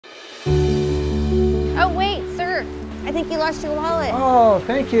I think you lost your wallet. Oh,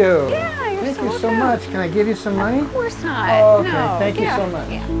 thank you. Yeah, you're Thank so you so welcome. much. Can I give you some money? Of course not. Oh, okay. No. Thank you Yeah. so much.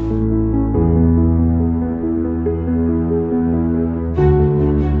 Yeah.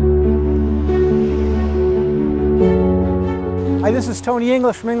 Hi, this is Tony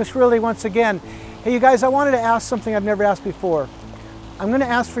English from English Realty once again. Hey, you guys, I wanted to ask something I've never asked before. I'm going to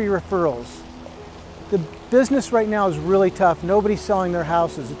ask for your referrals. The business right now is really tough. Nobody's selling their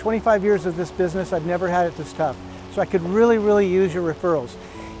houses. In 25 years of this business, I've never had it this tough. So I could really use your referrals.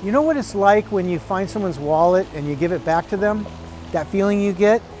 You know what it's like when you find someone's wallet and you give it back to them? That feeling you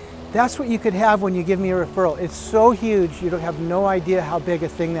get? That's what you could have when you give me a referral. It's so huge, you don't have no idea how big a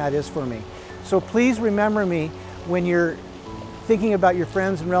thing that is for me. So please remember me when you're thinking about your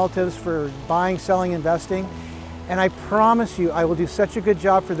friends and relatives for buying, selling, investing. And I promise you, I will do such a good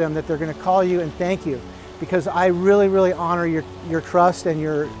job for them that they're going to call you and thank you, because I really honor your trust and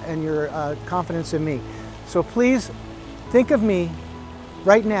your confidence in me. So please think of me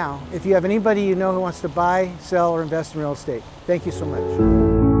right now if you have anybody you know who wants to buy, sell, or invest in real estate. Thank you so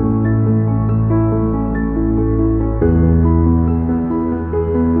much.